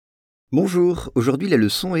Bonjour, aujourd'hui la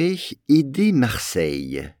leçon est Aider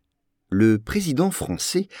Marseille. Le président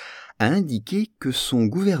français a indiqué que son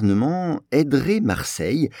gouvernement aiderait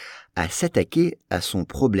Marseille à s'attaquer à son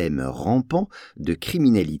problème rampant de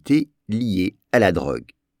criminalité liée à la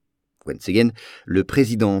drogue. Once again, le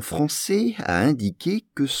président français a indiqué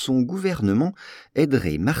que son gouvernement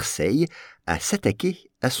aiderait Marseille à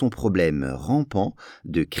s'attaquer à son problème rampant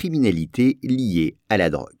de criminalité liée à la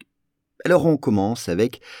drogue. Alors on commence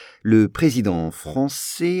avec le président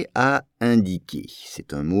français a indiqué.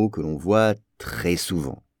 C'est un mot que l'on voit très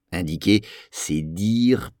souvent. Indiquer, c'est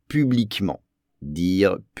dire publiquement.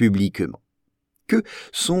 Dire publiquement. Que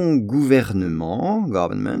son gouvernement,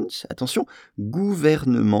 government, attention,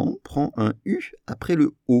 gouvernement prend un U après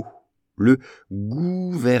le O. Le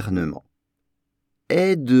gouvernement.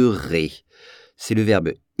 Aiderait. C'est le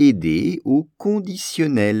verbe aider au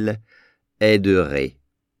conditionnel. Aiderait.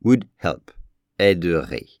 Would help.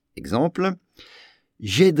 Aiderait. Exemple,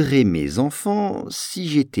 j'aiderais mes enfants si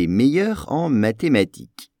j'étais meilleur en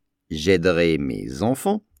mathématiques. J'aiderais mes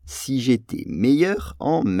enfants si j'étais meilleur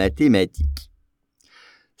en mathématiques.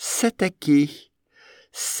 S'attaquer.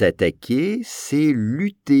 S'attaquer, c'est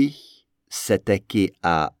lutter. S'attaquer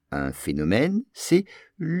à un phénomène, c'est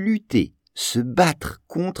lutter, se battre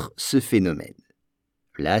contre ce phénomène.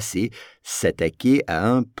 Là, c'est s'attaquer à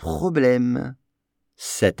un problème.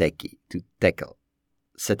 S'attaquer, to tackle.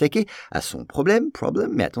 S'attaquer à son problème,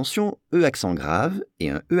 problem, mais attention, E accent grave et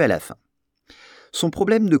un E à la fin. Son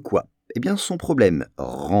problème de quoi? Eh bien, son problème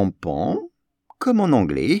rampant, comme en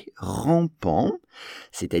anglais, rampant,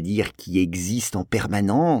 c'est-à-dire qui existe en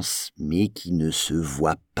permanence, mais qui ne se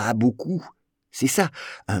voit pas beaucoup. C'est ça,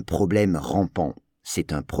 un problème rampant.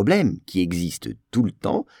 C'est un problème qui existe tout le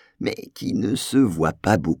temps, mais qui ne se voit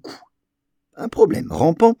pas beaucoup. Un problème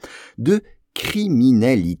rampant de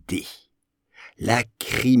criminalité. La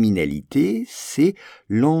criminalité, c'est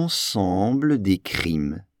l'ensemble des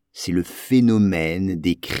crimes. C'est le phénomène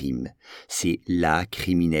des crimes. C'est la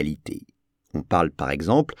criminalité. On parle par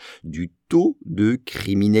exemple du taux de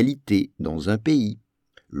criminalité dans un pays.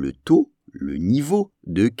 Le taux, le niveau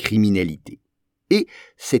de criminalité. Et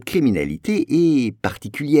cette criminalité est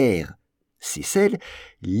particulière. C'est celle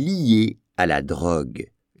liée à la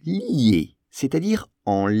drogue. Liée, c'est-à-dire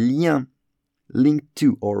en lien. Linked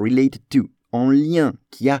to or related to, en lien,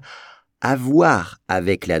 qui a à voir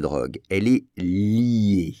avec la drogue. Elle est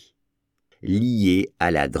liée. Liée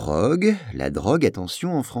à la drogue,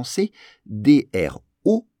 attention en français, D-R-O-G-U-E,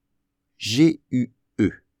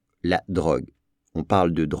 la drogue. On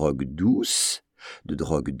parle de drogue douce ou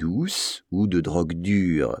de drogue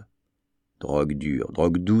dure. Drogue dure,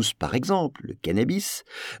 drogue douce par exemple, le cannabis.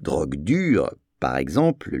 Drogue dure, par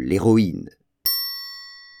exemple, l'héroïne.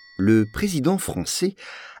 Le président français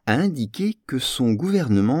a indiqué que son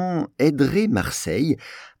gouvernement aiderait Marseille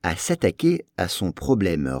à s'attaquer à son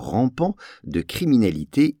problème rampant de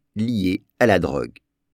criminalité liée à la drogue.